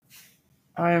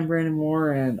I am Branden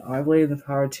Moore, and I believe in the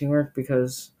power of teamwork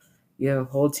because you have a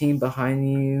whole team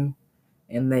behind you,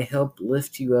 and they help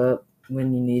lift you up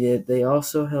when you need it. They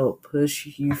also help push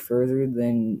you further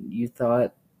than you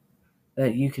thought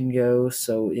that you can go,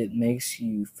 so it makes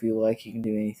you feel like you can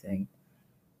do anything.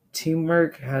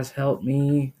 Teamwork has helped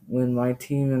me when my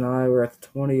team and I were at the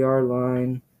 20-yard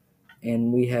line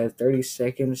and we had 30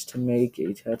 seconds to make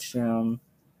a touchdown.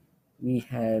 We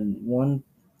had one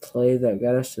play that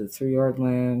got us to the 3-yard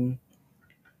line.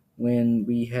 When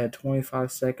we had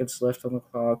 25 seconds left on the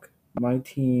clock, my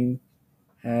team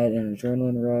had an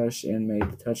adrenaline rush and made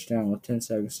the touchdown with 10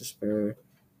 seconds to spare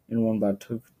and won by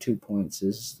two points.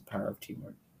 This is the power of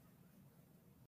teamwork.